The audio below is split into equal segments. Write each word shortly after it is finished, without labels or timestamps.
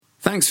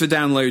Thanks for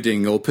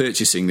downloading or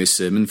purchasing this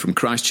sermon from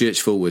Christ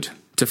Church Fulwood.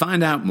 To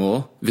find out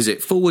more, visit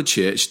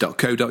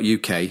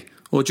fulwoodchurch.co.uk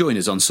or join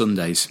us on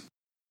Sundays.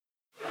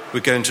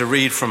 We're going to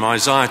read from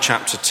Isaiah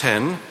chapter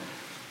 10,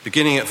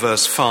 beginning at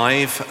verse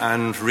 5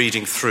 and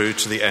reading through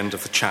to the end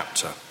of the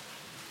chapter.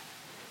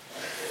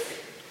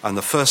 And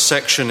the first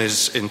section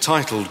is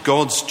entitled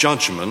God's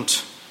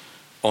Judgment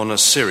on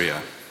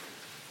Assyria.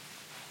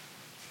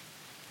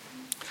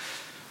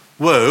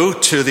 Woe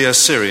to the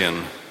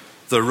Assyrian,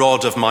 the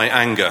rod of my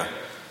anger,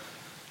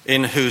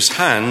 in whose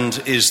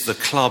hand is the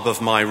club of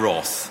my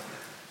wrath.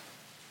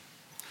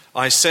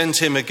 I send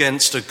him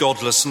against a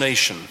godless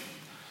nation.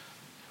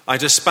 I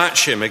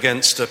dispatch him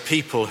against a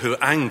people who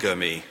anger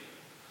me,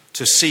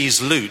 to seize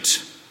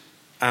loot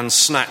and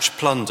snatch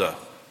plunder,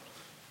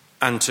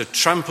 and to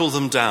trample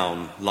them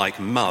down like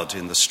mud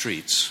in the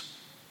streets.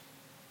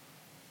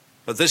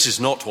 But this is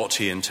not what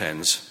he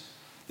intends.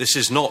 This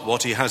is not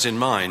what he has in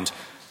mind.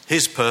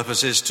 His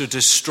purpose is to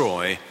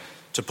destroy,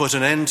 to put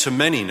an end to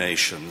many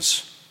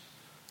nations.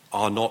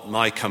 Are not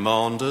my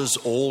commanders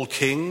all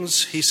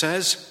kings, he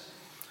says?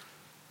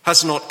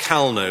 Has not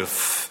Calno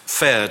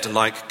fared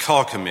like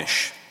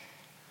Carchemish?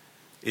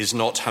 Is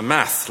not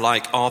Hamath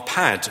like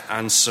Arpad,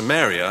 and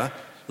Samaria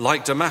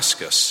like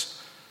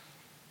Damascus?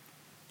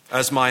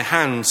 As my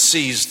hand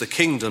seized the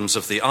kingdoms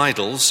of the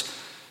idols,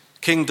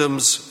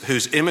 kingdoms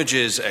whose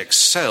images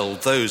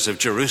excelled those of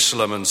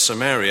Jerusalem and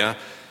Samaria,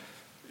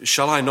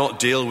 shall I not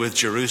deal with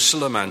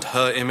Jerusalem and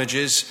her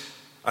images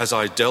as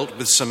I dealt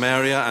with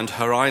Samaria and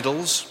her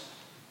idols?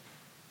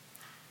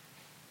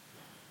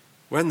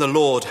 When the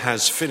Lord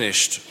has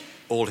finished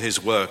all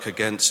his work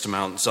against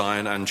Mount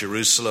Zion and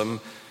Jerusalem,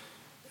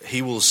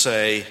 he will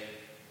say,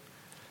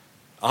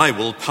 I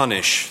will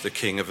punish the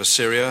king of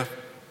Assyria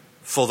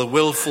for the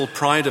willful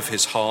pride of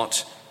his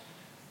heart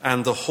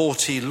and the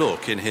haughty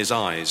look in his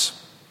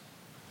eyes.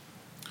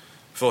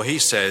 For he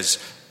says,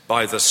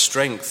 by the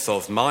strength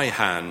of my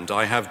hand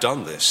I have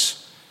done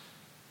this,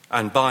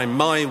 and by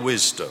my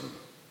wisdom,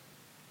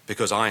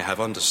 because I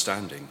have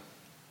understanding.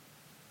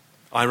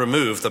 I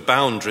removed the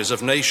boundaries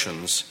of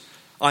nations.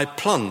 I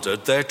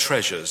plundered their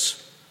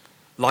treasures.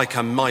 Like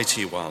a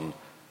mighty one,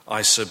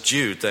 I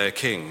subdued their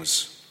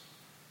kings.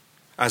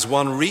 As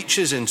one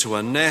reaches into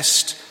a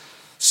nest,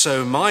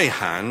 so my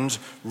hand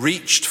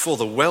reached for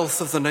the wealth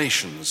of the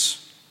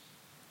nations.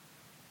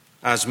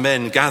 As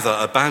men gather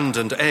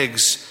abandoned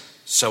eggs,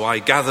 so I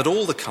gathered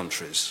all the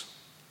countries.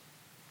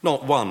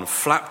 Not one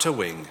flapped a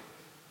wing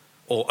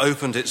or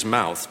opened its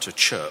mouth to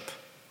chirp.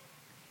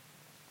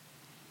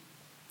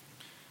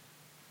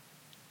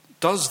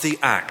 Does the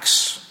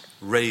axe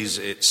raise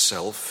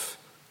itself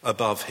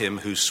above him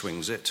who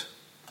swings it?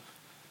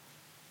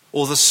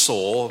 Or the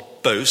saw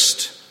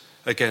boast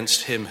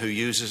against him who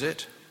uses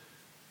it?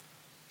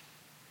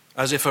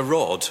 As if a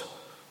rod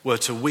were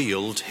to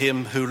wield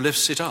him who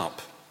lifts it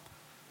up,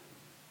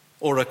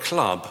 or a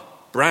club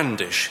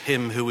brandish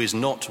him who is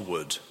not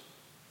wood.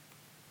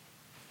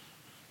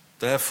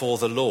 Therefore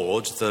the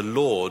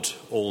Lord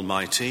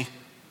Almighty,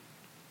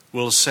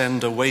 will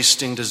send a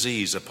wasting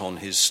disease upon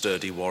his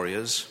sturdy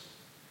warriors.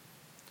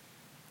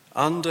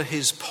 Under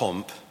his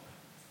pomp,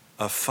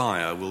 a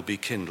fire will be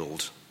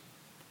kindled,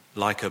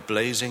 like a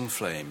blazing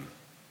flame.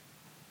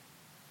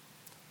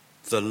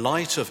 The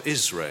light of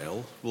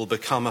Israel will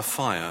become a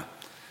fire,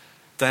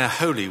 their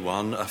Holy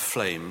One a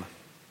flame.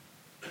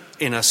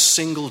 In a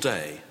single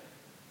day,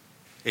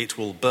 it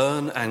will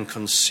burn and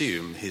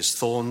consume his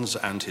thorns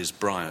and his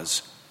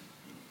briars.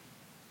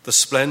 The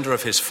splendor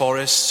of his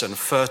forests and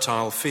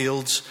fertile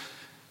fields,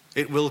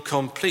 it will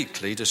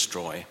completely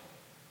destroy,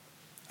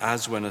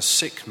 as when a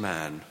sick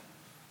man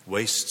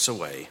wastes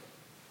away.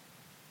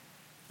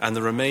 And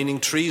the remaining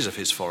trees of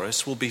his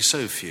forest will be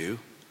so few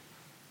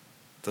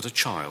that a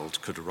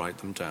child could write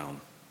them down.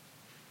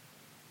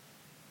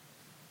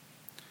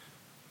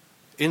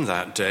 In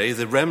that day,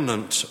 the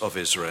remnant of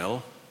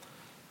Israel,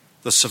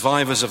 the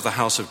survivors of the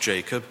house of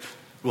Jacob,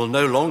 will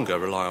no longer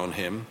rely on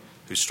him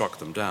who struck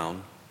them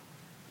down,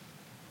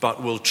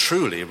 but will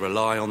truly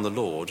rely on the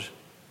Lord,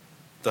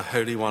 the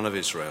Holy One of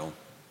Israel.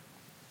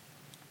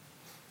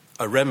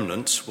 A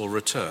remnant will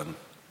return.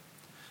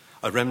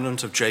 A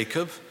remnant of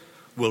Jacob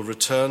will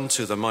return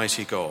to the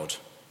mighty God.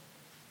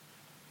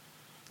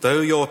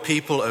 Though your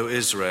people, O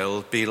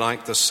Israel, be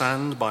like the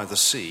sand by the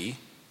sea,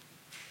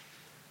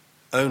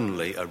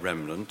 only a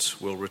remnant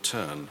will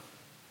return.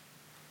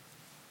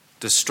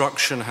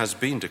 Destruction has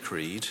been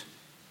decreed,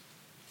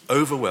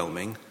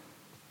 overwhelming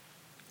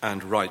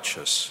and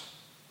righteous.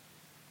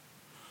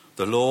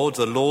 The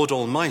Lord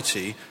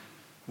Almighty,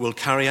 will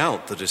carry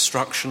out the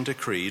destruction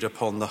decreed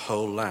upon the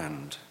whole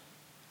land.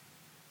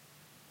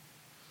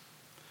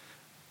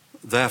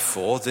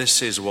 Therefore,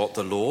 this is what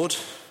the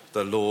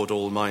Lord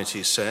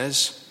Almighty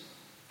says.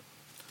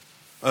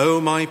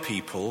 O my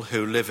people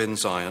who live in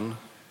Zion,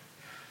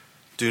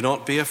 do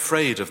not be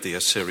afraid of the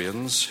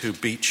Assyrians who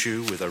beat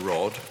you with a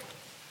rod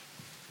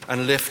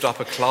and lift up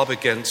a club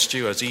against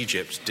you as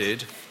Egypt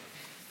did.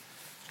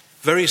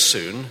 Very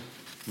soon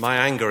my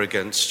anger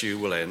against you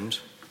will end,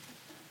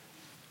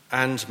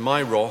 and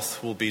my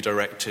wrath will be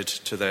directed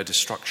to their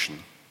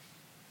destruction.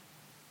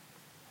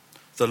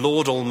 The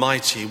Lord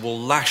Almighty will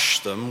lash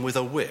them with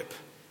a whip,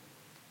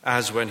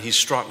 as when he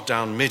struck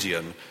down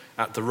Midian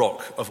at the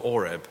rock of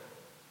Oreb.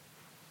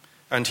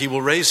 And he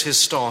will raise his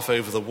staff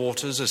over the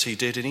waters as he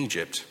did in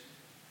Egypt.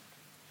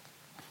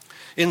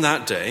 In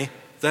that day,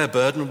 their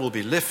burden will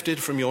be lifted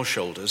from your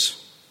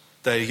shoulders,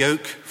 their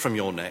yoke from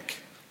your neck.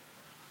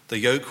 The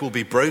yoke will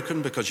be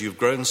broken because you've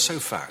grown so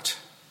fat.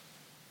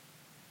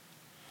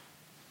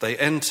 They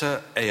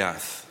enter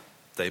Aiath.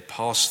 They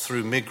pass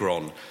through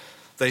Migron.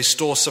 They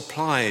store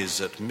supplies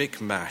at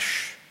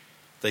Michmash.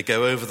 They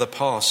go over the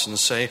pass and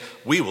say,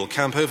 "We will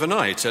camp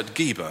overnight at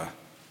Geba."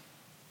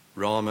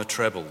 Ramah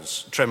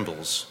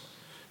trembles.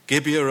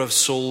 Gibeah of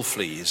Saul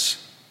flees.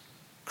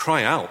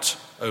 Cry out,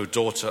 O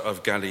daughter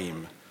of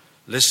Galim.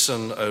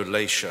 Listen, O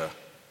Lasha.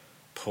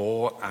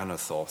 Poor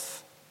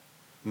Anathoth.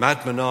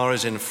 Madmenah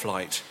is in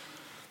flight.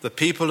 The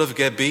people of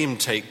Gebim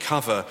take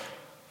cover.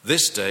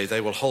 This day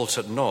they will halt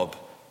at Nob.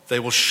 They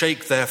will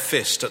shake their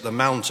fist at the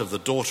mount of the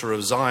daughter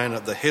of Zion,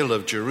 at the hill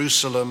of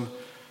Jerusalem.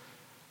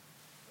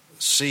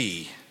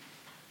 See,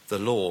 the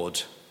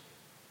Lord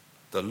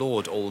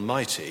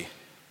Almighty,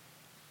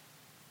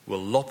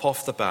 will lop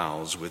off the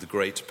boughs with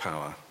great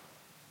power.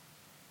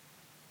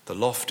 The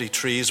lofty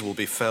trees will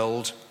be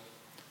felled.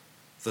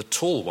 The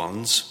tall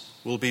ones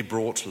will be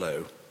brought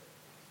low.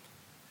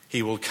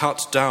 He will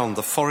cut down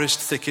the forest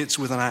thickets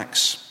with an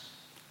axe.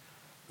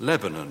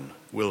 Lebanon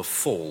will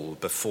fall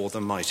before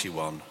the mighty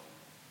one.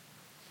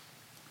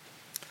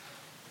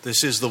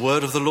 This is the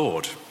word of the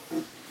Lord.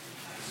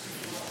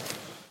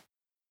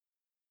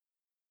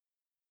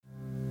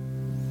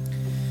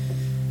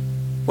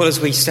 Well, as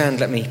we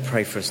stand, let me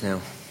pray for us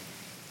now.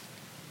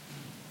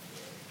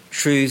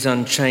 Truths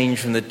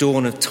unchanged from the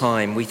dawn of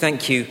time. We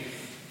thank you,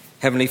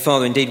 Heavenly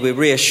Father. Indeed, we're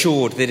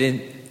reassured that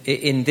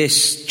in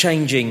this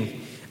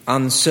changing,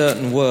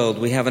 uncertain world,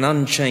 we have an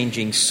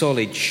unchanging,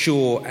 solid,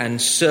 sure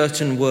and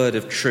certain word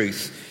of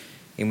truth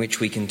in which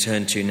we can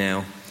turn to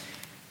now.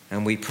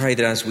 And we pray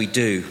that as we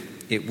do,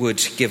 it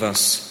would give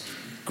us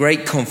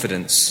great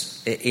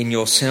confidence in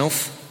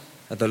yourself,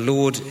 the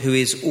Lord who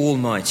is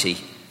almighty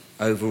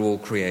over all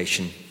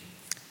creation.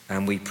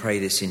 And we pray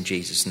this in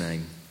Jesus'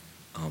 name.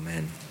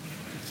 Amen.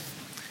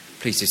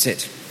 Please do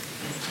sit.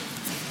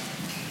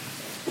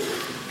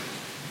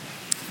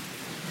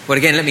 Well,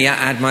 again, let me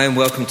add my own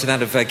welcome to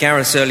that of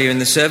Gareth earlier in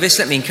the service.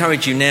 Let me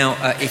encourage you now,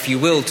 if you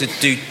will, to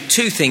do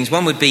two things.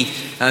 One would be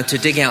to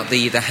dig out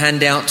the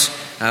handout,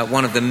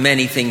 one of the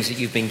many things that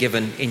you've been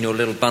given in your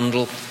little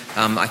bundle.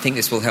 I think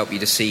this will help you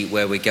to see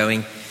where we're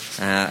going.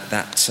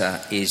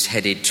 That is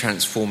headed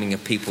Transforming a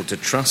People to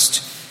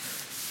Trust.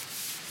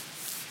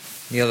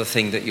 The other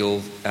thing that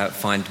you'll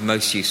find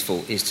most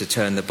useful is to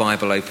turn the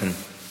Bible open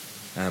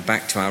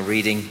back to our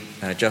reading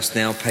just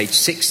now. Page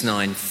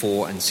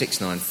 694 and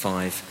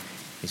 695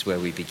 is where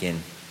we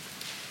begin.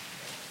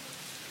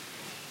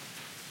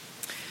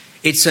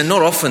 It's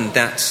not often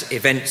that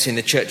events in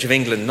the Church of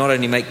England not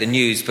only make the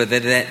news, but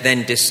they're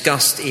then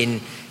discussed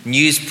in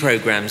news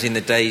programmes in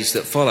the days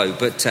that follow.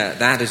 But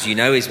that, as you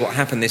know, is what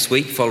happened this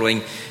week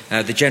following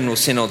the General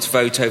Synod's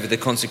vote over the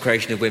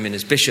consecration of women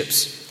as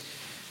bishops.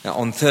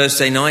 On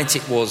Thursday night,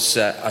 it was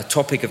a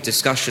topic of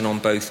discussion on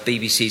both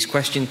BBC's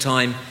Question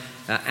Time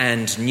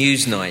and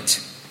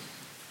Newsnight.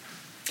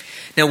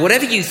 Now,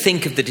 whatever you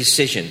think of the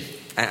decision,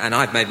 and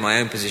I've made my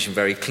own position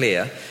very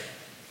clear,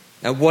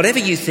 whatever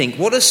you think,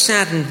 what has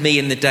saddened me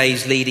in the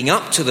days leading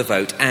up to the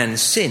vote and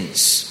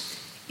since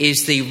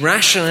is the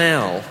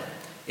rationale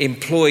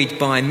employed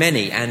by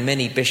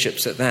many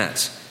bishops at that,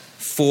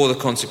 for the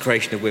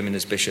consecration of women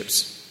as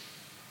bishops.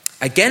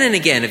 Again and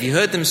again, have you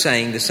heard them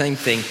saying the same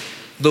thing?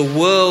 The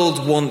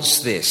world wants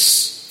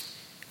this.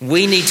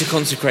 We need to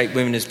consecrate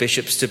women as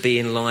bishops to be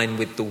in line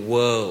with the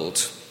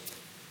world.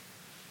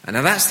 And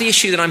now that's the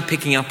issue that I'm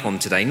picking up on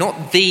today.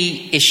 Not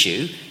the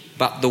issue,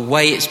 but the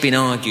way it's been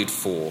argued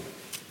for.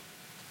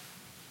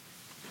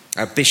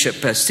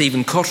 Bishop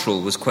Stephen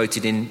Cotterill was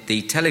quoted in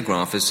the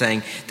Telegraph as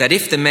saying that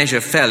if the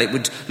measure fell, it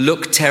would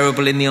look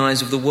terrible in the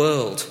eyes of the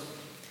world.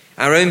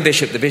 Our own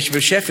bishop, the Bishop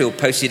of Sheffield,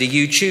 posted a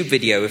YouTube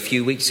video a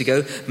few weeks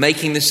ago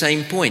making the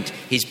same point.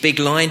 His big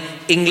line,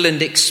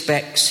 "England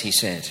expects," he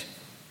said.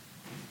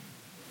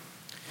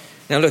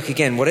 Now look,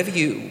 again, whatever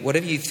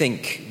you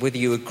think, whether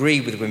you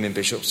agree with women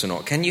bishops or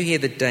not, can you hear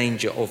the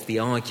danger of the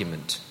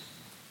argument?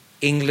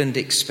 England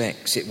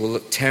expects, it will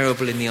look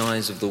terrible in the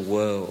eyes of the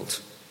world.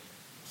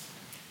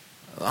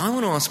 I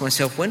want to ask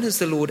myself, when has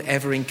the Lord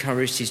ever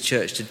encouraged his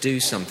church to do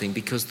something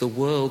because the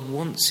world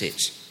wants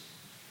it?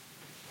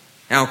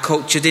 Our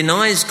culture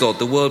denies God.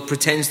 The world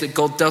pretends that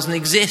God doesn't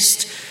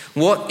exist.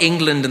 What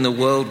England and the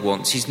world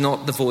wants is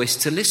not the voice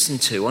to listen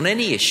to on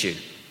any issue.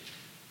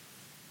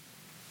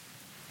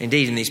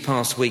 Indeed, in these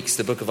past weeks,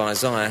 the book of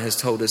Isaiah has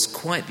told us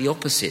quite the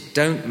opposite.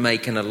 Don't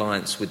make an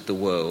alliance with the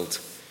world.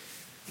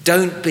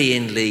 Don't be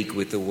in league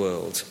with the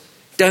world.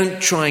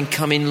 Don't try and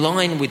come in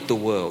line with the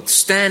world.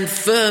 Stand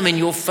firm in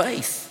your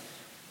faith.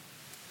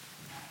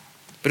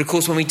 But of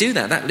course, when we do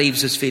that, that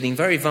leaves us feeling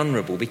very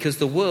vulnerable because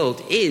the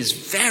world is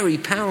very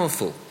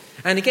powerful.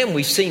 And again,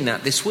 we've seen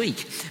that this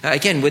week.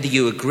 Again, whether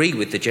you agree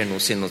with the General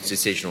Synod's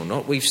decision or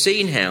not, we've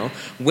seen how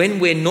when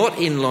we're not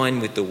in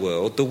line with the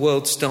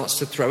world starts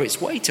to throw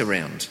its weight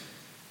around.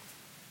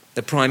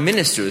 The Prime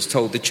Minister has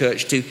told the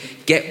church to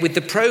get with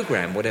the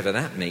programme, whatever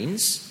that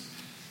means.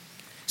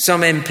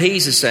 Some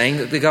MPs are saying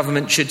that the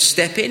government should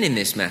step in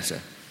this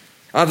matter.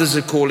 Others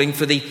are calling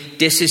for the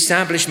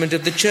disestablishment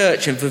of the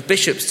church and for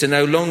bishops to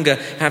no longer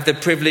have the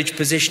privileged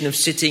position of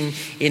sitting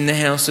in the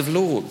House of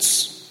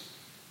Lords.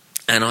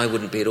 And I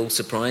wouldn't be at all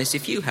surprised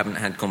if you haven't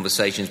had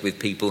conversations with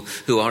people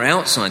who are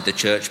outside the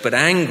church but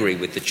angry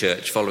with the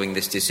church following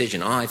this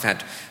decision. I've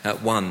had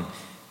one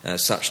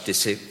such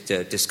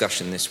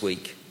discussion this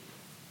week.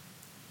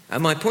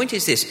 And my point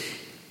is this: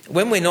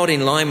 when we're not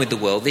in line with the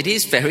world, it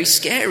is very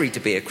scary to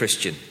be a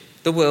Christian.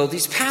 The world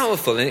is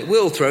powerful and it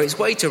will throw its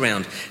weight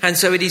around. And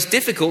so it is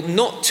difficult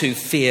not to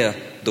fear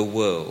the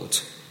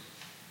world.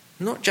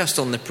 Not just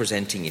on the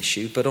presenting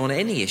issue, but on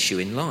any issue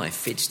in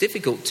life. It's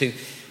difficult to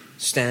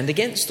stand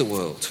against the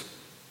world.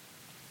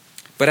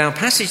 But our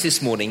passage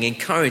this morning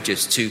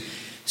encourages us to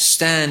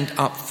stand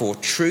up for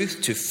truth,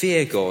 to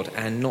fear God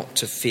and not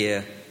to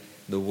fear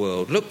the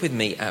world. Look with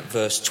me at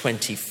verse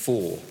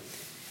 24.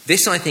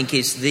 This, I think,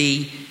 is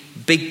the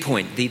big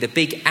point, the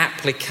big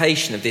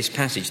application of this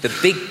passage, the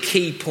big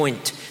key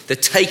point, the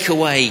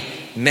takeaway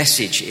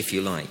message, if you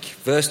like.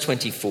 Verse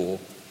 24,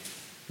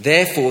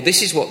 therefore,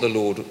 this is what the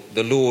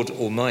Lord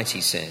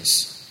Almighty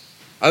says.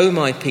 O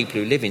my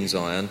people who live in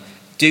Zion,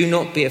 do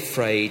not be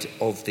afraid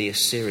of the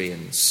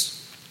Assyrians.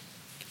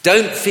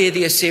 Don't fear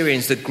the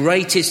Assyrians, the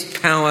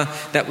greatest power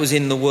that was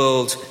in the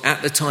world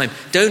at the time.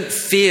 Don't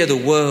fear the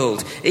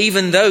world,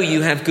 even though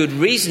you have good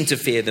reason to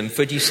fear them.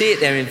 For do you see it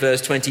there in verse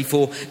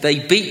 24?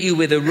 They beat you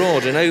with a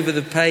rod and over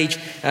the page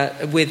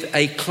with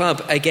a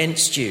club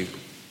against you.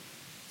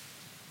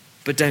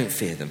 But don't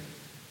fear them.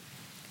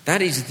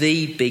 That is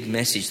the big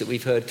message that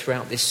we've heard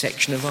throughout this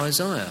section of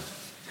Isaiah.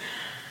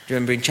 Do you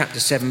remember in chapter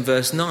 7,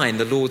 verse 9,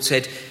 the Lord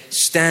said,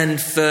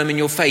 stand firm in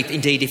your faith.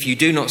 Indeed, if you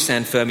do not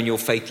stand firm in your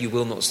faith, you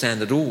will not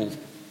stand at all.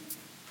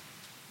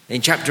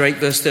 In chapter 8,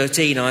 verse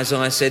 13,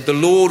 Isaiah said, the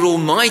Lord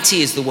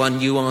Almighty is the one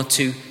you are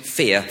to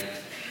fear.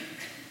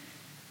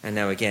 And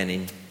now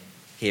again,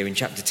 here in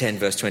chapter 10,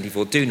 verse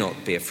 24, do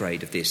not be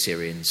afraid of the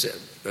Assyrians,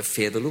 but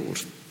fear the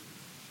Lord.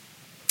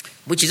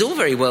 Which is all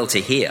very well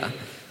to hear,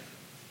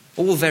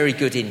 all very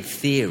good in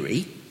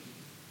theory.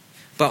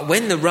 But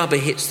when the rubber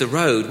hits the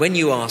road, when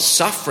you are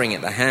suffering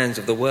at the hands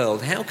of the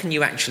world, how can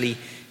you actually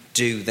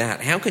do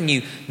that? How can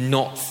you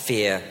not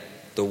fear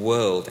the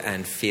world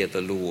and fear the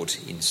Lord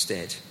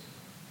instead?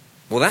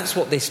 Well, that's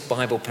what this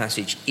Bible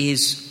passage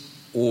is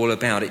all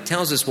about. It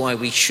tells us why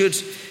we should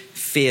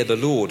fear the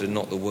Lord and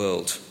not the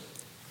world.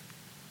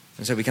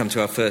 And so we come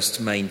to our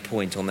first main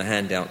point on the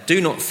handout. Do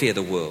not fear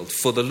the world,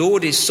 for the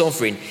Lord is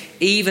sovereign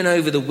even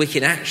over the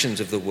wicked actions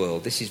of the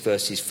world. This is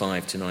verses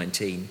 5 to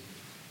 19.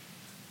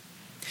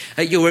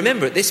 You'll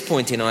remember at this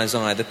point in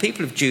Isaiah, the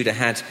people of Judah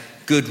had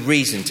good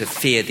reason to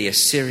fear the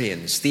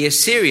Assyrians. The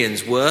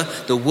Assyrians were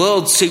the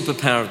world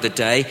superpower of the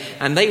day,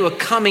 and they were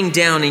coming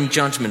down in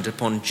judgment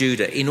upon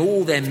Judah in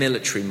all their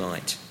military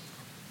might.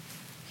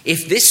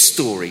 If this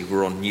story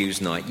were on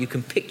Newsnight, you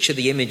can picture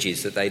the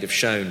images that they'd have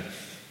shown.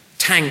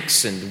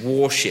 Tanks and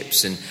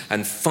warships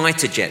and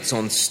fighter jets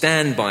on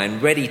standby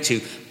and ready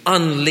to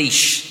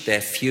unleash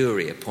their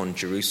fury upon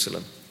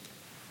Jerusalem.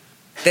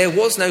 There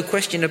was no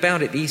question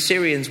about it. The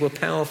Assyrians were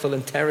powerful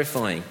and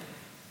terrifying.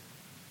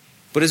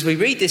 But as we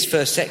read this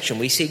first section,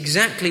 we see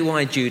exactly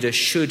why Judah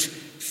should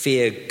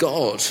fear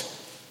God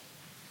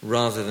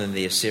rather than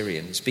the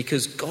Assyrians,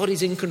 because God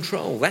is in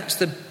control. That's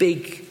the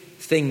big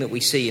thing that we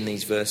see in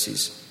these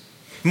verses.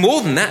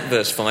 More than that,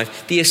 verse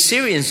 5, the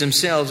Assyrians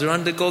themselves are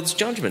under God's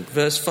judgment.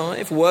 Verse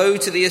 5, woe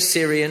to the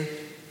Assyrian,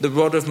 the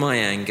rod of my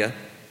anger,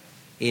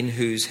 in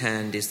whose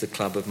hand is the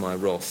club of my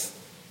wrath.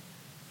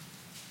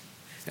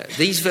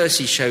 These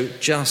verses show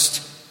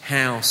just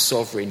how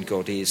sovereign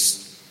God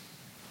is.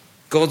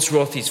 God's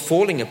wrath is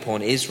falling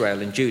upon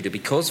Israel and Judah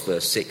because,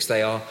 verse 6,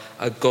 they are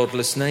a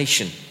godless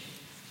nation.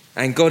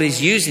 And God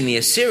is using the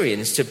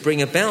Assyrians to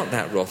bring about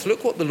that wrath.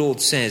 Look what the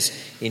Lord says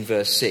in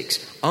verse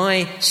 6.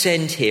 I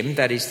send him,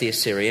 that is the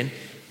Assyrian,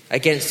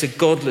 against a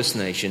godless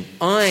nation.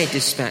 I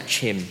dispatch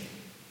him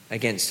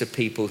against a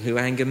people who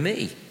anger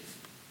me.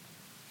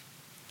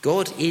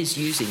 God is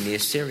using the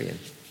Assyrian.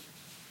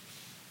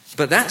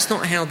 But that's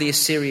not how the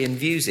Assyrian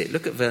views it.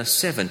 Look at verse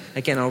 7.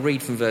 Again, I'll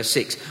read from verse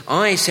 6.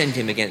 I send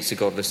him against a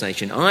godless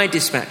nation. I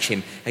dispatch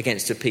him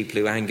against a people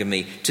who anger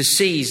me, to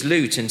seize,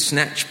 loot and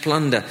snatch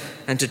plunder,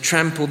 and to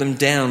trample them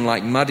down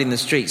like mud in the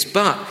streets.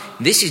 But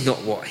this is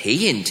not what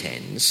he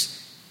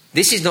intends.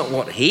 This is not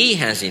what he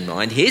has in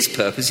mind. His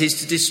purpose is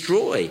to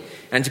destroy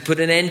and to put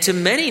an end to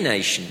many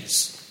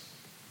nations.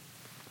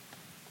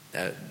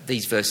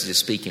 These verses are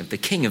speaking of the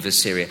king of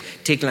Assyria.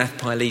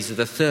 Tiglath-Pileser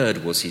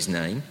III was his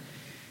name.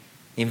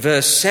 In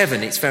verse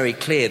 7, it's very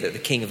clear that the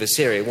king of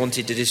Assyria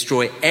wanted to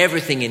destroy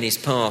everything in his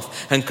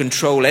path and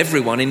control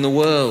everyone in the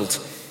world.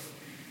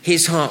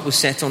 His heart was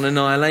set on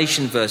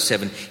annihilation, verse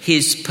 7.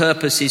 His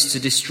purpose is to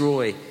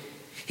destroy.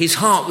 His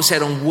heart was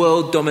set on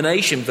world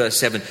domination, verse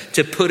 7,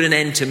 to put an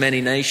end to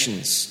many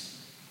nations.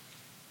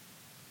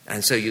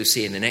 And so you'll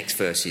see in the next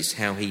verses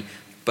how he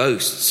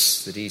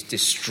boasts that he's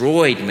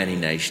destroyed many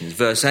nations.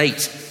 Verse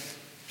 8,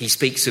 he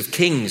speaks of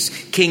kings.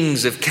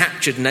 Kings of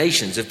captured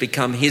nations have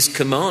become his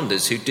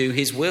commanders who do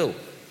his will.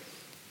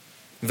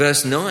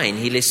 Verse 9,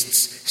 he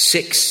lists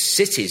 6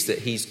 cities that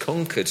he's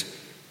conquered.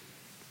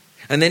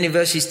 And then in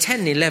verses 10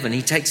 and 11,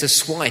 he takes a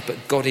swipe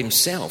at God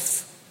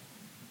himself.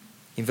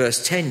 In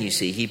verse 10, you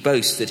see, he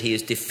boasts that he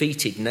has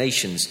defeated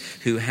nations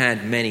who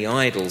had many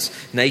idols,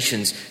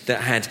 nations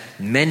that had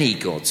many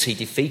gods. He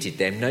defeated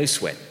them, no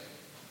sweat.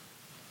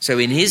 So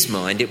in his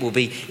mind, it will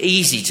be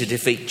easy to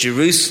defeat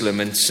Jerusalem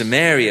and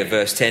Samaria,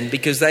 verse 10,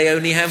 because they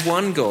only have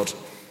one God.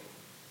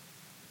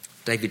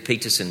 David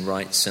Peterson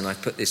writes, and I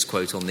put this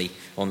quote on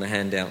the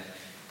handout,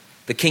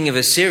 "The king of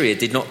Assyria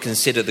did not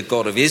consider the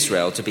God of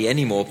Israel to be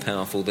any more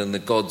powerful than the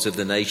gods of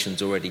the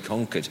nations already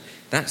conquered."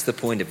 That's the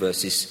point of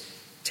verses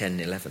 10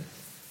 and 11.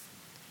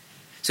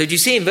 So do you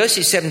see in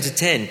verses 7 to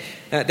 10,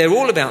 they're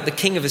all about the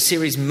king of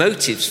Assyria's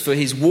motives for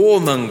his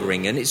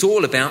warmongering, and it's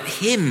all about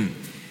him.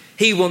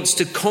 He wants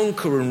to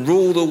conquer and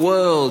rule the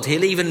world.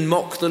 He'll even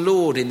mock the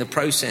Lord in the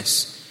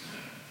process.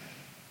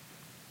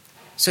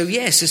 So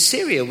yes,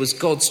 Assyria was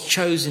God's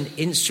chosen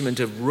instrument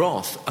of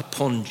wrath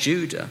upon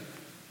Judah.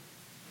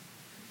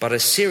 But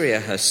Assyria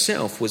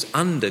herself was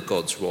under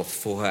God's wrath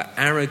for her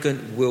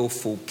arrogant,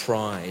 willful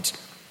pride.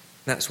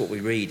 That's what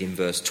we read in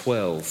verse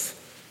 12.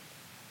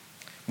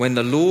 When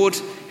the Lord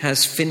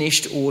has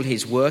finished all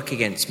his work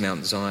against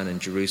Mount Zion and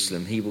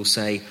Jerusalem, he will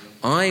say,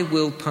 "I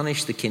will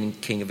punish the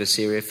king of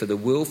Assyria for the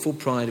willful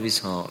pride of his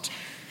heart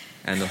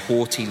and the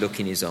haughty look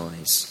in his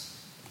eyes."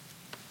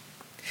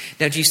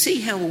 Now, do you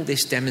see how all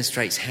this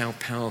demonstrates how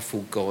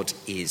powerful God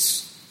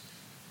is?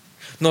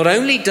 Not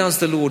only does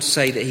the Lord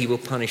say that he will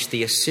punish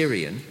the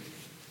Assyrian,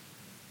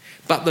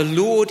 but the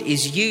Lord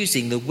is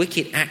using the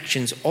wicked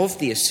actions of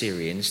the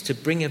Assyrians to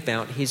bring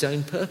about his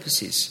own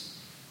purposes.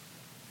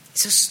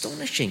 It's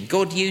astonishing.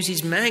 God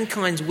uses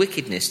mankind's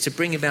wickedness to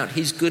bring about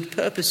his good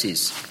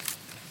purposes.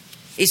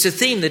 It's a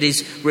theme that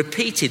is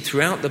repeated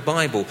throughout the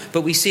Bible,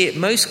 but we see it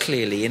most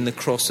clearly in the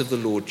cross of the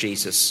Lord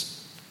Jesus.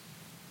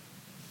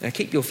 Now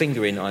keep your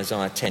finger in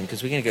Isaiah 10,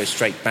 because we're going to go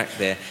straight back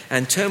there,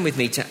 and turn with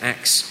me to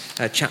Acts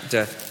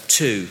chapter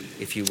 2,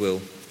 if you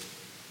will.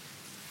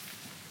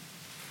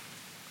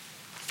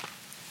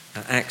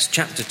 Acts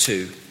chapter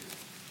 2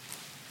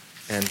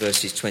 and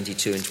verses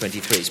 22 and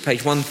 23. It's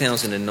page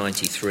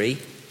 1093.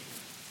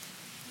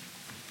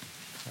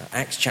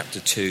 Acts chapter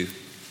 2,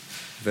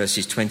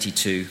 verses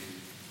 22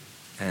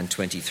 and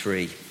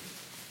 23.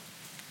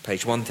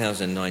 Page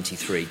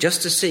 1093.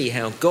 Just to see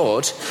how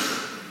God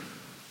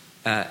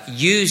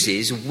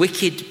uses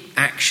wicked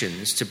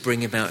actions to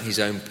bring about his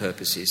own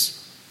purposes.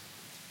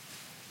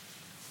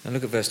 Now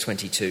look at verse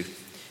 22.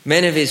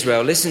 "Men of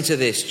Israel, listen to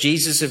this.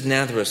 Jesus of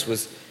Nazareth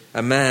was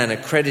a man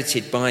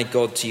accredited by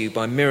God to you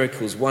by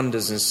miracles,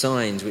 wonders and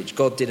signs which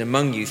God did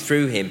among you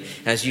through him,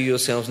 as you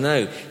yourselves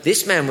know.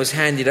 This man was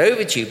handed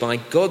over to you by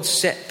God's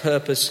set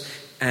purpose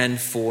and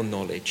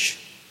foreknowledge."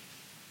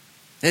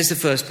 There's the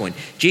first point.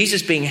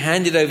 Jesus being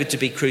handed over to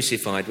be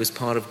crucified was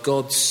part of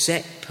God's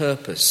set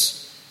purpose.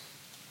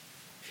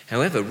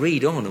 However,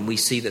 read on and we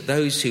see that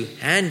those who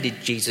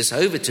handed Jesus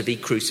over to be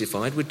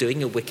crucified were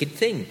doing a wicked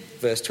thing.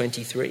 Verse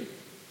 23.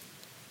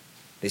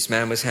 "This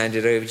man was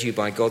handed over to you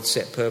by God's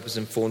set purpose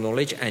and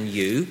foreknowledge, and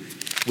you,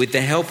 with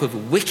the help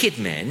of wicked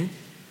men,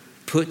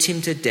 put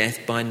him to death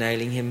by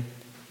nailing him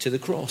to the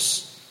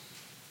cross."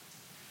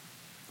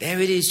 There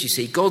it is, you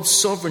see, God's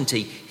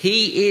sovereignty.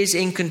 He is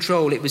in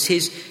control. It was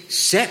his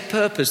set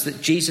purpose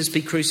that Jesus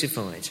be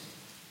crucified.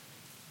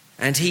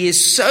 And he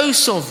is so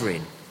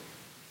sovereign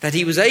that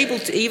he was able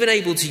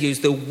to use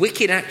the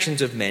wicked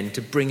actions of men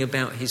to bring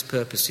about his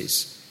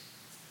purposes.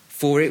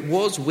 For it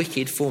was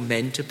wicked for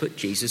men to put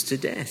Jesus to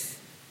death.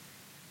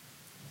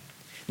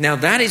 Now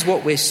that is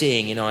what we're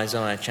seeing in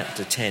Isaiah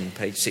chapter 10,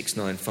 page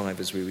 695,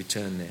 as we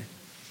return there.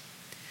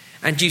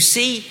 And you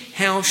see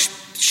how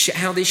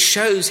this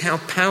shows how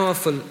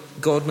powerful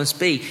God must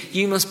be.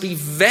 You must be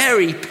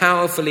very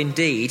powerful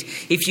indeed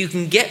if you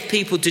can get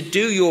people to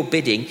do your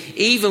bidding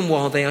even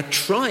while they are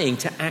trying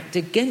to act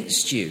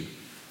against you.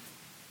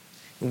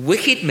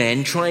 Wicked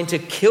men trying to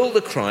kill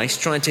the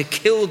Christ, trying to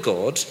kill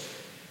God,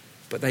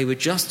 but they were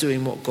just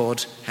doing what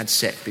God had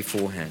set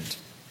beforehand.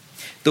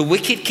 The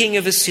wicked king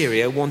of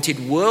Assyria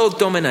wanted world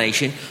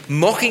domination,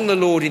 mocking the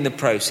Lord in the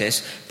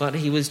process, but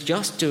he was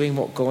just doing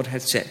what God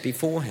had set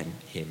before him.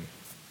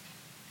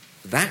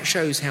 That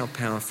shows how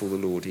powerful the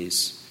Lord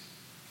is.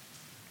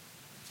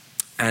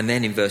 And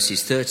then in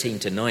verses 13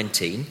 to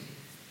 19,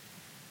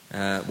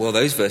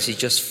 those verses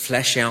just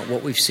flesh out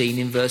what we've seen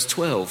in verse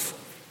 12.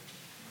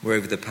 We're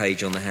over the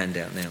page on the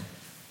handout now.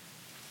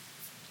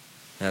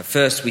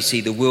 First, we see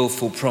the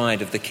willful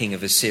pride of the king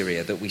of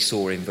Assyria that we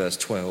saw in verse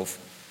 12.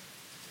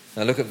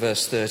 Now look at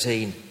verse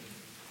 13.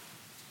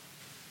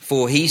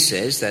 "For he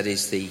says," that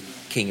is the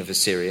king of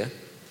Assyria,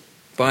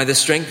 By the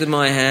strength of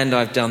my hand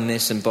I've done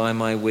this, and by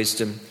my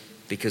wisdom,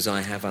 because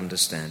I have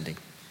understanding.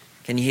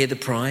 Can you hear the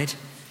pride?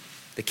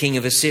 The king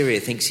of Assyria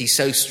thinks he's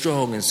so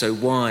strong and so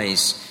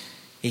wise.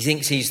 He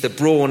thinks he's the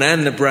brawn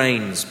and the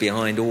brains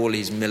behind all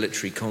his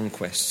military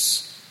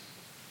conquests.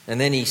 And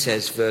then he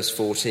says, verse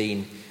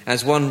 14,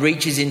 as one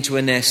reaches into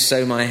a nest,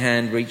 so my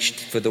hand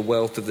reached for the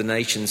wealth of the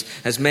nations.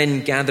 As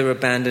men gather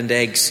abandoned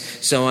eggs,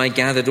 so I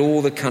gathered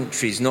all the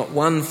countries. Not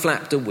one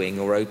flapped a wing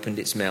or opened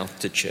its mouth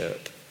to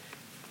chirp.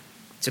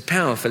 It's a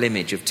powerful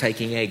image of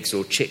taking eggs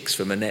or chicks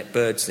from a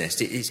bird's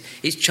nest.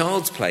 It's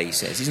child's play, he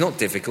says. It's not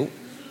difficult.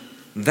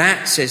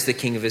 That, says the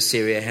king of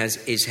Assyria,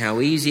 is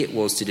how easy it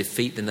was to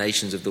defeat the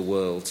nations of the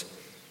world.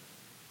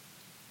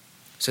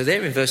 So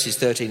there in verses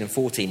 13 and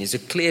 14 is a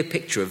clear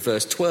picture of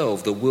verse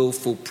 12, the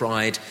willful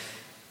pride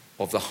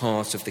of the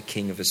heart of the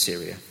king of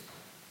Assyria.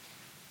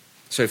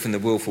 So from the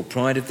willful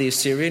pride of the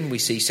Assyrian, we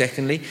see,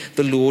 secondly,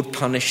 the Lord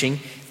punishing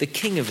the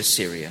king of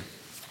Assyria.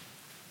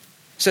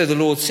 So the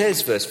Lord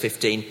says, verse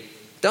 15,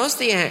 does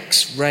the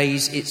axe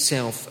raise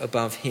itself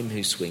above him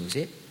who swings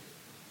it,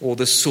 or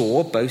the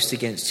saw boast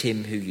against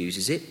him who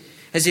uses it,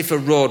 as if a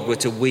rod were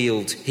to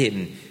wield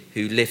him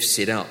who lifts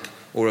it up,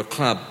 or a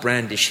club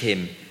brandish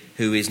him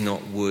who is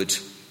not wood?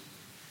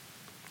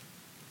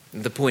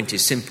 The point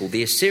is simple.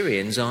 The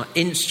Assyrians are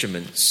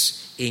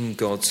instruments in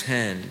God's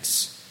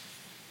hands.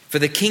 For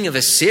the king of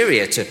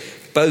Assyria to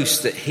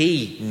boast that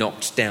he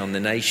knocked down the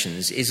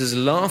nations is as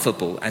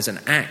laughable as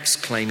an axe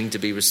claiming to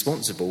be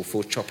responsible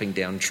for chopping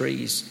down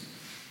trees.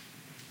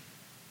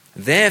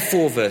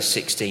 Therefore, verse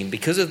 16,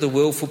 because of the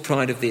willful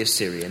pride of the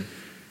Assyrian,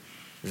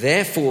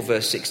 therefore,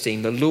 verse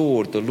 16, the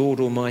Lord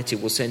Almighty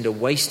will send a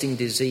wasting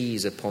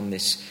disease upon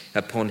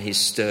his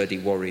sturdy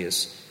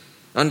warriors.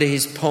 Under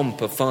his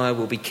pomp a fire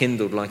will be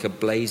kindled like a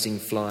blazing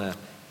fire.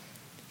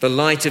 The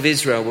light of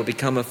Israel will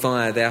become a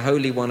fire, their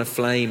Holy One a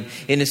flame.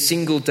 In a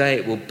single day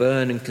it will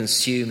burn and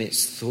consume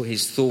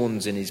his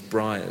thorns and his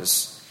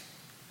briars.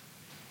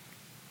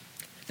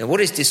 Now what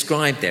is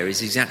described there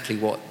is exactly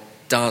what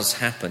does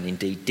happen,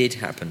 indeed did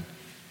happen.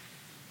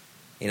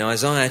 In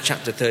Isaiah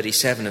chapter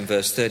 37 and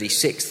verse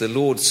 36, the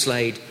Lord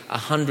slayed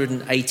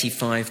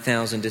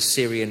 185,000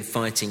 Assyrian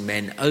fighting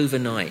men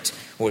overnight,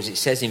 or as it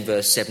says in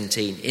verse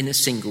 17, in a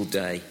single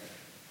day.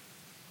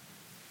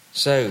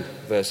 So,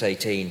 verse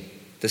 18,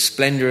 the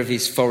splendour of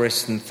his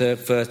forests and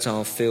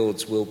fertile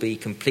fields will be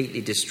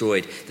completely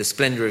destroyed. The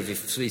splendour of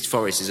his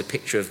forests is a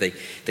picture of the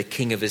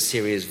king of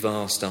Assyria's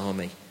vast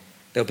army.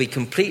 They'll be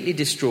completely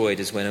destroyed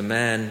as when a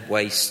man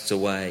wastes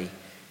away.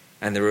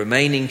 And the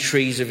remaining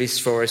trees of his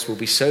forest will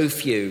be so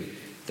few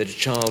that a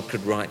child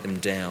could write them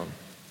down.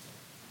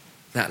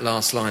 That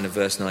last line of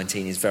verse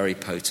 19 is very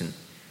potent.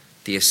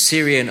 The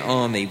Assyrian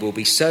army will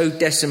be so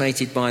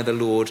decimated by the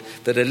Lord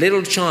that a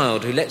little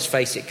child, who, let's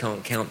face it,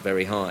 can't count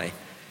very high,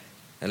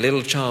 a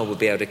little child will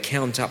be able to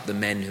count up the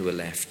men who are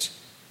left.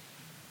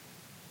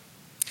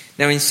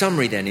 Now, in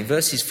summary then, in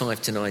verses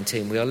 5 to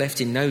 19, we are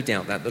left in no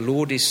doubt that the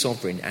Lord is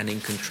sovereign and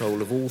in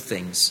control of all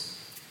things.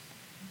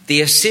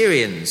 The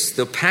Assyrians,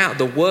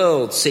 the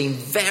world, seem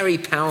very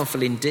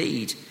powerful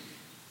indeed.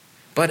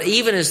 But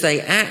even as they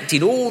act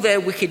in all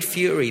their wicked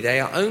fury, they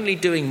are only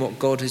doing what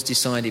God has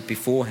decided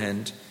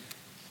beforehand.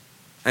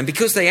 And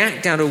because they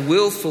act out of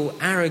willful,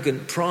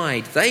 arrogant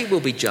pride, they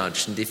will be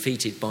judged and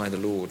defeated by the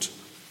Lord.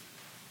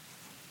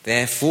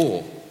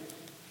 Therefore,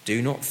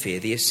 do not fear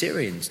the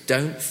Assyrians.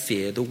 Don't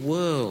fear the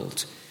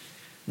world.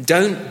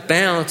 Don't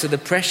bow to the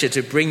pressure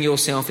to bring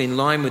yourself in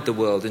line with the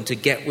world and to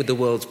get with the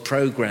world's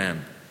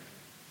program.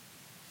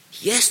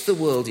 Yes, the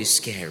world is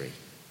scary,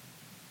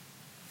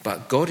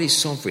 but God is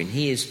sovereign.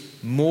 He is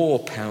more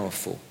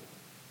powerful.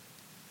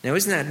 Now,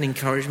 isn't that an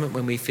encouragement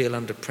when we feel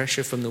under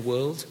pressure from the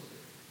world,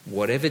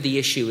 whatever the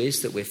issue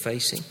is that we're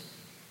facing?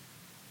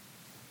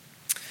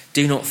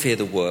 Do not fear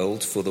the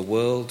world, for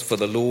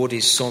the Lord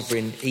is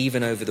sovereign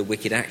even over the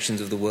wicked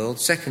actions of the world.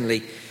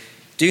 Secondly,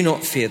 do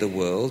not fear the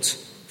world,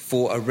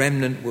 for a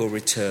remnant will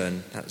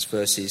return. That's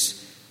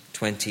verses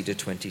 20 to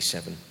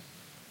 27.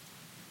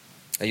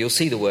 You'll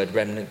see the word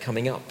remnant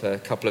coming up a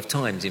couple of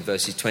times in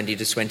verses 20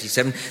 to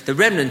 27. The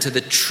remnant are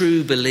the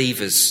true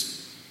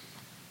believers.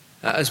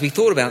 As we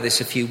thought about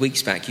this a few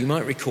weeks back, you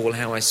might recall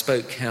how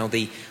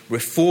the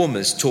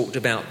reformers talked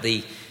about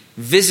the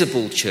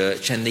visible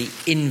church and the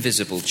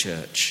invisible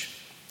church.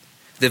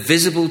 The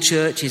visible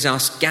church is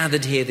us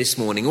gathered here this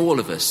morning, all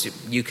of us.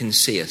 You can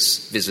see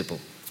us visible.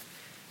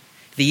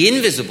 The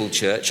invisible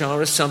church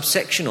are a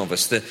subsection of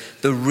us,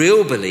 the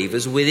real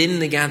believers within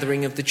the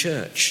gathering of the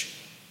church.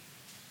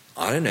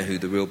 I don't know who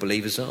the real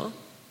believers are,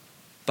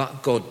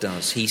 but God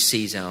does. He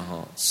sees our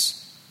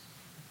hearts.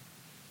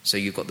 So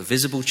you've got the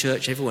visible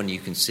church, everyone you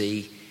can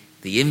see,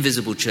 the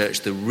invisible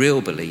church, the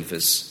real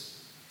believers,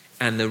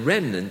 and the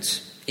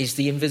remnant is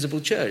the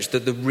invisible church, the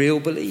real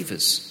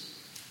believers.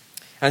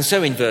 And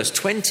so in verse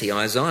 20,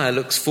 Isaiah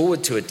looks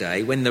forward to a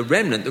day when the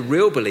remnant, the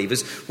real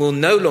believers, will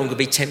no longer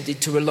be tempted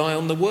to rely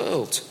on the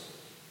world.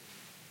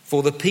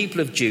 For the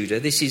people of Judah,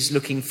 this is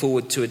looking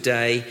forward to a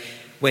day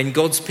when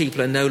God's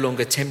people are no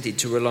longer tempted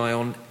to rely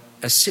on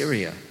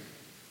Assyria.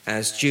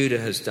 as Judah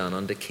has done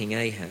under King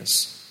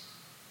Ahaz.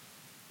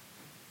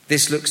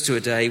 This looks to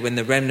a day when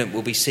the remnant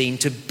will be seen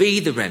to be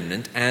the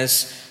remnant,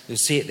 as you'll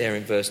see it there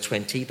in verse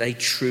 20, they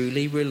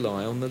truly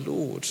rely on the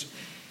Lord.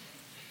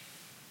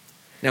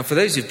 Now, for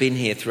those who've been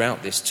here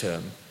throughout this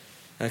term,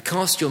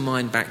 cast your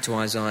mind back to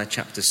Isaiah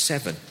chapter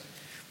 7,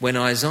 when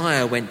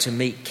Isaiah went to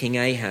meet King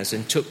Ahaz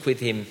and took with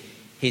him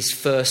his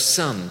first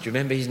son. Do you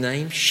remember his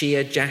name?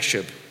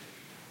 Shear-Jashub.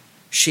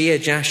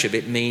 Shear-Jashub,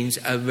 it means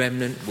a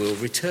remnant will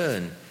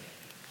return.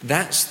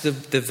 That's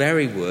the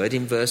very word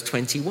in verse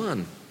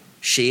 21.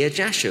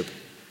 Shear-Jashub,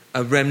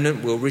 a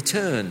remnant will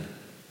return.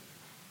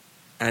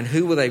 And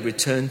who will they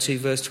return to,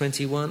 verse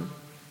 21?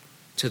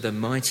 To the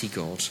mighty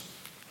God.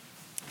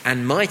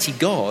 And mighty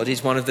God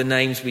is one of the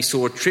names we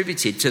saw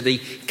attributed to the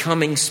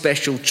coming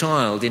special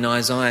child in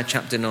Isaiah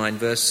chapter 9,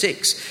 verse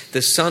 6.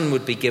 The Son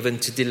would be given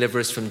to deliver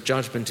us from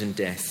judgment and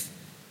death.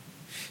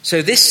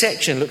 So this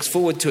section looks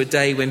forward to a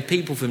day when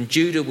people from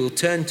Judah will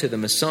turn to the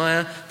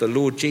Messiah, the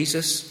Lord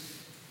Jesus.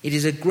 It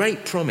is a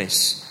great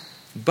promise.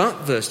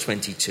 But, verse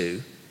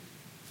 22,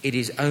 it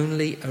is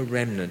only a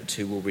remnant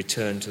who will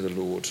return to the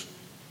Lord.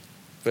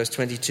 Verse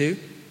 22,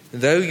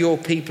 though your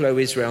people, O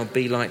Israel,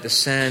 be like the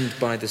sand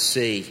by the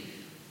sea,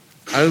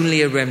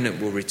 only a remnant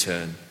will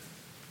return.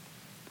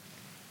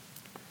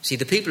 See,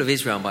 the people of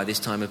Israel by this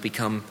time have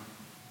become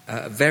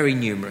very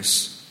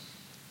numerous.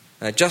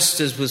 Just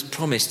as was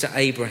promised to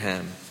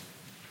Abraham.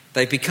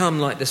 They've become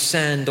like the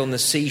sand on the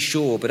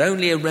seashore, but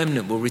only a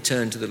remnant will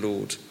return to the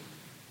Lord.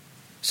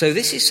 So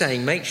this is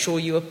saying, make sure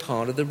you are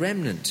part of the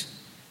remnant.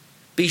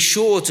 Be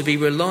sure to be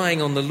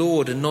relying on the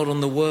Lord and not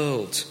on the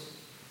world.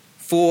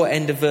 For,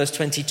 end of verse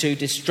 22,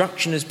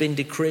 destruction has been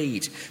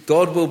decreed.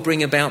 God will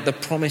bring about the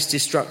promised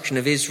destruction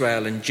of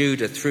Israel and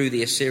Judah through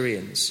the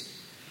Assyrians.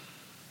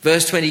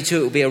 Verse 22,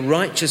 it will be a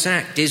righteous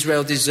act.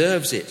 Israel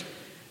deserves it.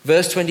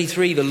 Verse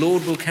 23, the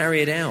Lord will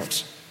carry it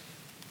out.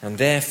 And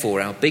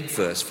therefore, our big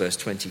verse, verse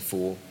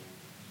 24,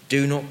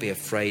 do not be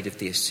afraid of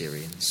the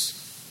Assyrians.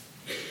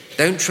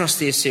 Don't trust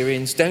the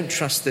Assyrians. Don't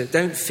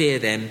fear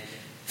them.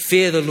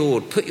 Fear the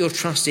Lord. Put your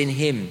trust in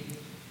him.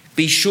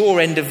 Be sure,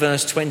 end of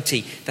verse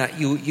 20, that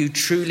you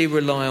truly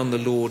rely on the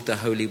Lord, the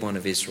Holy One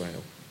of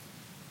Israel.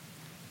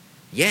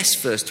 Yes,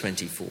 verse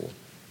 24,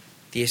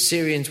 the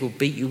Assyrians will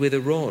beat you with a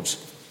rod.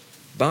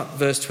 But,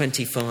 verse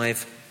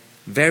 25,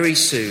 very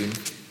soon,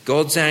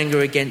 God's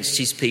anger against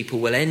his people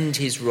will end, and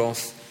his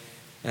wrath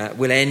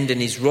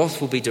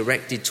will be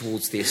directed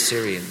towards the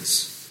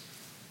Assyrians.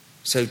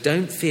 So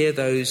don't fear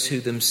those who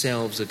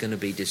themselves are going to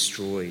be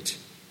destroyed.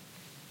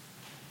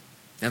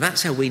 Now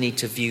that's how we need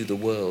to view the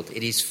world.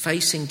 It is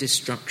facing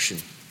destruction.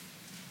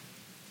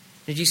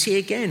 Did you see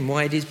again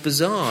why it is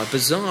bizarre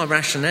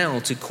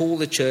rationale to call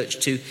the church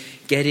to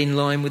get in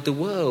line with the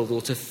world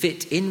or to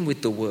fit in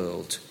with the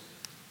world?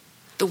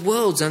 The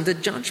world's under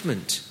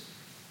judgment.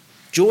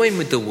 Join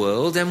with the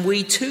world and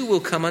we too will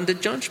come under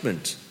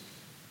judgment.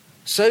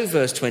 So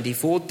verse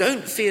 24,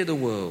 don't fear the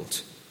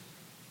world.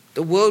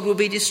 The world will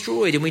be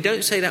destroyed, and we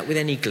don't say that with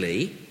any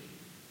glee.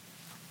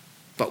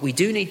 But we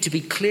do need to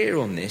be clear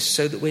on this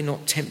so that we're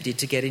not tempted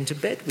to get into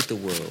bed with the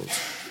world.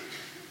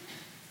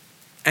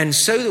 And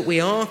so that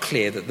we are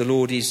clear that the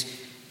Lord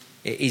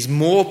is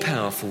more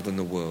powerful than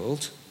the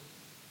world,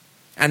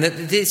 and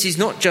that this is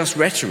not just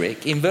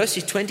rhetoric, in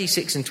verses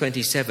 26 and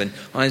 27,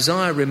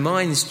 Isaiah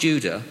reminds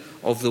Judah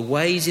of the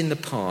ways in the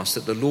past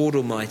that the Lord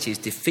Almighty has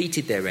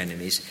defeated their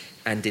enemies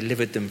and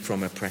delivered them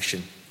from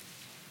oppression.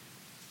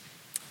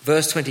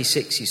 Verse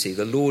 26, you see,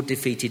 the Lord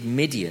defeated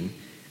Midian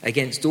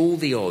against all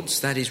the odds.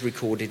 That is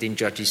recorded in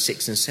Judges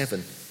 6 and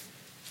 7.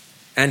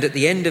 And at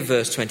the end of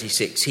verse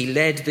 26, he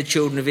led the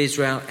children of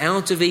Israel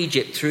out of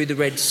Egypt through the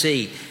Red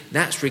Sea.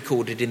 That's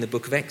recorded in the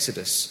book of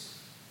Exodus.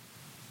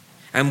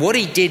 And what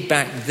he did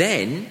back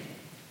then,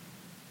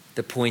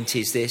 the point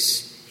is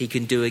this, he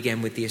can do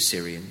again with the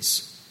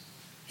Assyrians.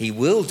 He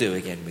will do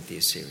again with the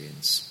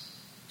Assyrians.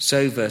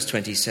 So, verse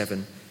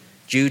 27,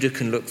 Judah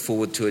can look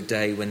forward to a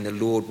day when the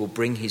Lord will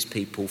bring his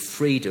people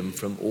freedom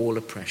from all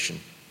oppression.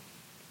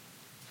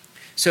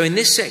 So in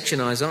this section,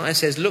 Isaiah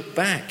says, look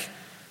back.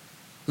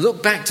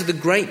 Look back to the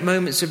great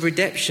moments of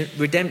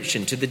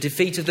redemption, to the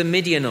defeat of the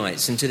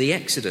Midianites and to the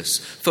Exodus.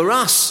 For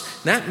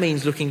us, that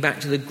means looking back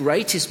to the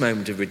greatest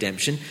moment of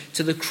redemption,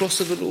 to the cross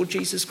of the Lord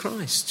Jesus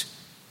Christ,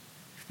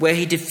 where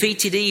he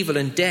defeated evil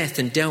and death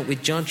and dealt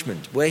with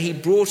judgment, where he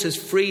brought us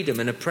freedom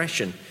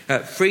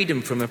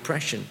from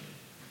oppression.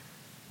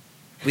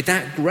 With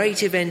that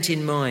great event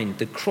in mind,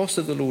 the cross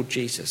of the Lord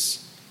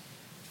Jesus,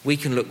 we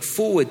can look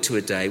forward to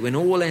a day when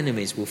all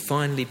enemies will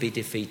finally be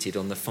defeated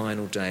on the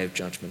final day of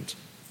judgment.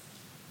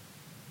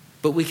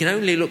 But we can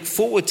only look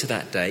forward to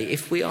that day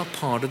if we are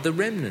part of the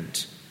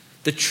remnant,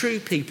 the true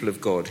people of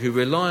God who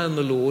rely on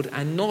the Lord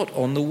and not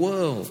on the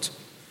world.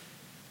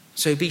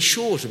 So be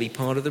sure to be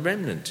part of the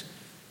remnant.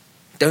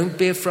 Don't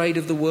be afraid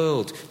of the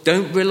world.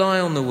 Don't rely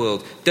on the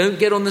world. Don't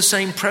get on the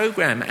same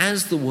program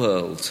as the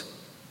world.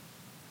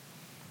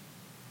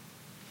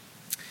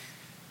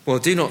 Well,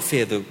 do not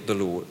fear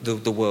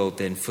the world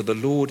then, for the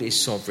Lord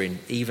is sovereign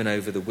even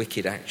over the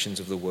wicked actions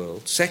of the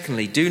world.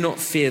 Secondly, do not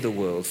fear the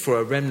world, for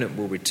a remnant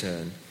will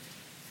return.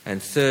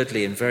 And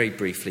thirdly, and very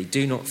briefly,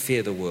 do not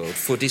fear the world,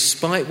 for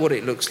despite what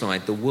it looks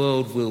like, the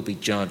world will be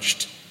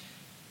judged.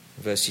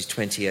 Verses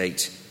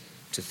 28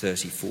 to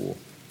 34.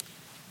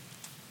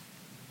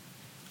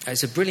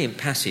 It's a brilliant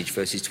passage,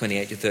 verses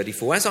 28 to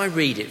 34. As I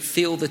read it,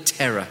 feel the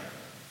terror.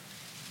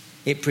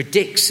 It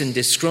predicts and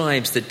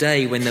describes the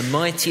day when the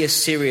mighty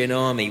Assyrian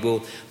army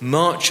will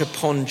march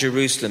upon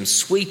Jerusalem,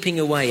 sweeping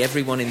away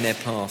everyone in their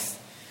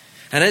path.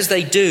 And as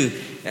they do,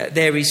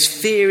 there is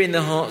fear in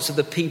the hearts of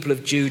the people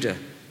of Judah.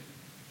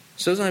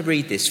 So as I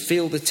read this,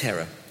 feel the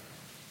terror.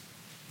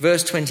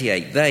 Verse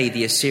 28, they,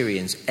 the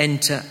Assyrians,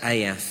 enter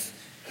Aiath.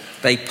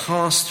 They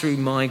pass through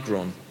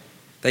Migron.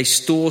 They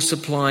store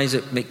supplies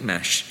at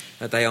Michmash.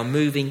 They are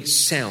moving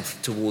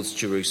south towards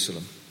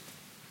Jerusalem.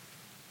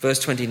 Verse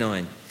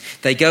 29,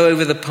 they go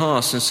over the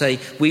pass and say,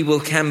 we will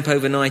camp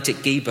overnight at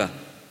Geba.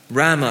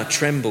 Ramah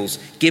trembles,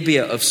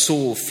 Gibeah of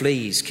Saul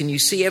flees. Can you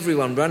see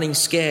everyone running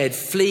scared,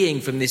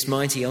 fleeing from this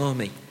mighty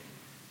army?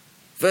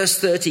 Verse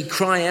 30,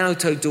 cry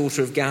out, O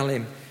daughter of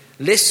Galim.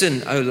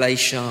 Listen, O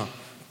Lashar.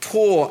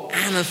 Poor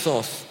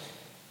Anathoth.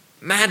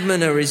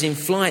 Madmenah is in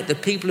flight. The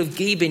people of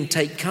Gebim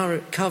take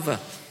cover.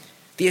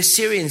 The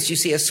Assyrians, you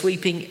see, are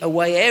sweeping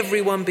away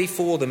everyone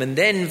before them. And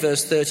then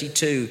verse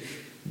 32,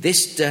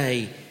 this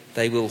day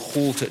they will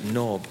halt at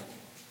Nob.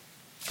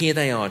 Here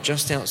they are,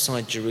 just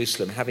outside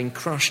Jerusalem, having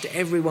crushed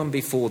everyone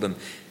before them.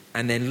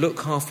 And then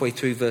look halfway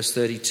through verse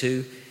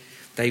 32.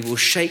 They will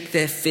shake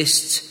their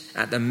fists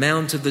at the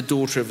mount of the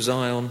daughter of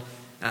Zion,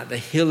 at the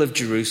hill of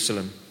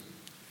Jerusalem.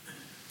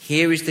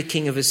 Here is the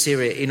king of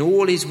Assyria in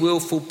all his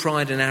willful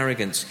pride and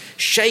arrogance,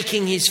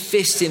 shaking his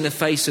fist in the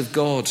face of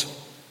God.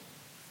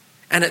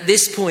 And at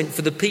this point,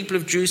 for the people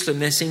of Jerusalem,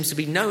 there seems to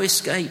be no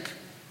escape.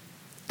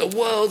 The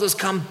world has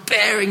come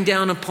bearing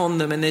down upon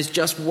them, and there's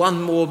just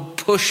one more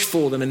push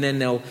for them, and then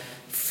they'll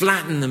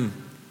flatten them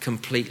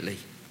completely.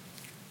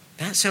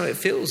 That's how it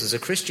feels as a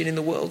Christian in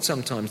the world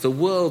sometimes. The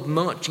world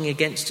marching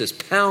against us,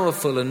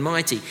 powerful and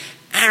mighty,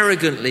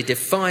 arrogantly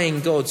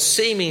defying God,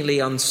 seemingly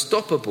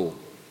unstoppable.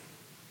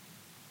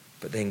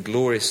 But then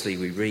gloriously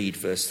we read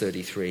verse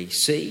 33,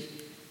 see,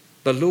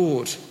 the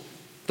Lord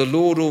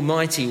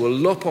Almighty will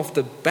lop off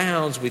the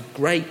boughs with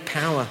great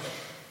power.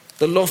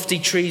 The lofty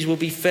trees will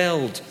be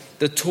felled.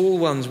 The tall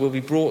ones will be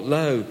brought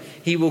low.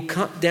 He will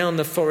cut down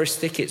the forest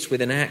thickets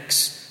with an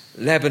axe.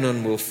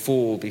 Lebanon will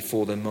fall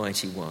before the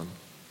mighty one.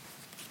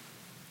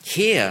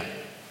 Here,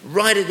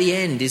 right at the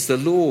end, is the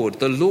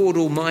Lord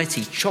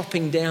Almighty,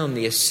 chopping down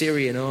the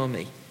Assyrian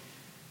army.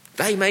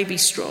 They may be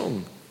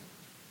strong,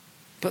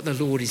 but the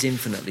Lord is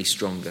infinitely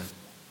stronger.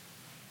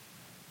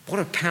 What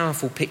a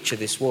powerful picture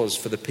this was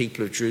for the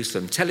people of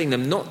Jerusalem, telling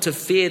them not to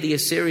fear the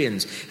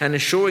Assyrians and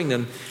assuring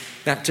them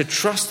that to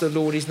trust the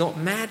Lord is not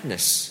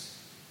madness.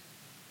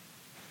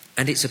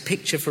 And it's a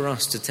picture for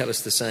us to tell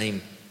us the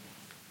same.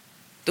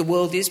 The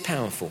world is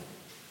powerful.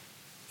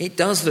 It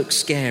does look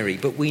scary,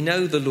 but we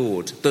know the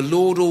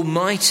Lord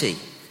Almighty.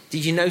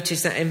 Did you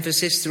notice that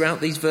emphasis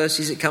throughout these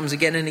verses? It comes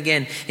again and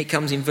again. It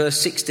comes in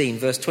verse 16,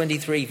 verse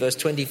 23, verse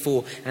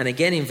 24, and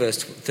again in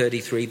verse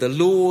 33. The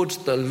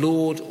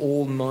Lord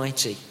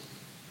Almighty.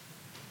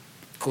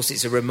 Of course,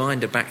 it's a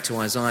reminder back to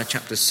Isaiah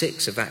chapter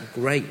 6 of that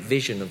great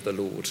vision of the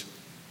Lord.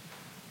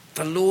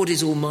 The Lord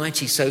is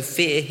almighty, so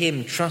fear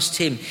him, trust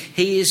him.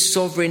 He is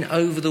sovereign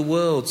over the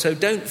world, so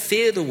don't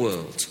fear the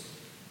world.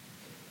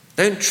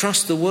 Don't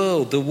trust the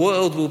world. The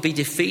world will be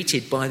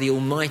defeated by the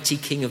almighty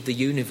King of the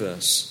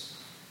universe.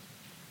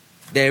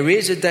 There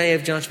is a day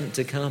of judgment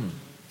to come.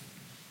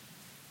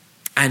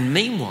 And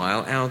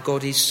meanwhile, our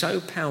God is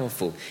so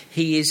powerful,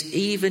 he is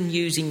even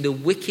using the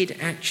wicked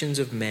actions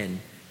of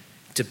men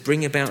to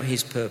bring about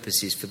his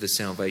purposes for the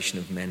salvation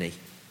of many.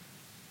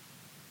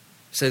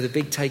 So the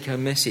big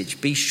take-home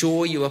message, be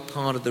sure you are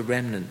part of the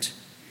remnant.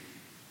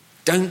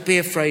 Don't be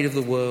afraid of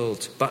the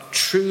world, but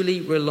truly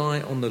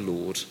rely on the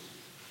Lord,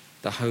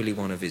 the Holy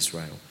One of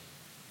Israel.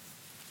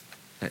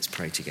 Let's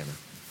pray together.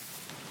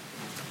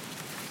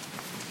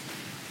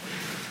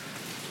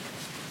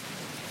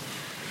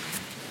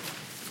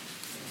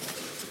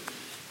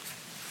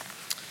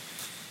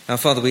 Our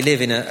Father, we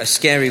live in a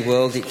scary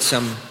world. It's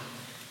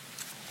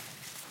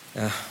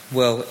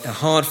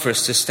hard for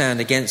us to stand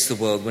against the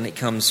world when it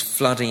comes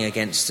flooding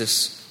against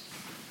us.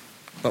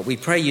 But we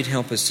pray you'd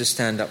help us to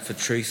stand up for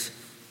truth,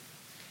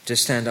 to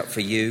stand up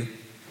for you,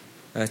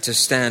 to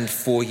stand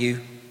for you,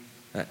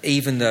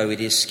 even though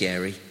it is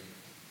scary.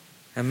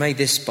 And may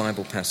this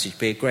Bible passage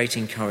be a great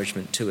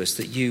encouragement to us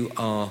that you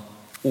are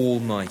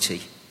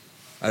almighty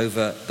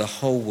over the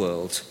whole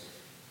world,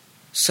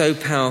 so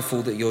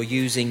powerful that you're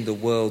using the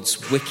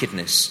world's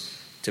wickedness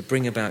to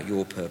bring about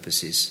your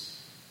purposes.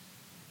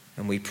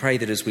 And we pray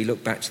that as we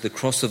look back to the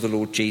cross of the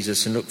Lord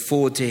Jesus and look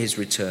forward to his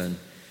return,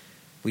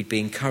 we'd be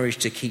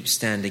encouraged to keep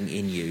standing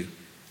in you.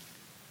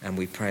 And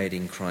we pray it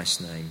in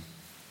Christ's name.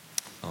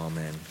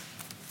 Amen.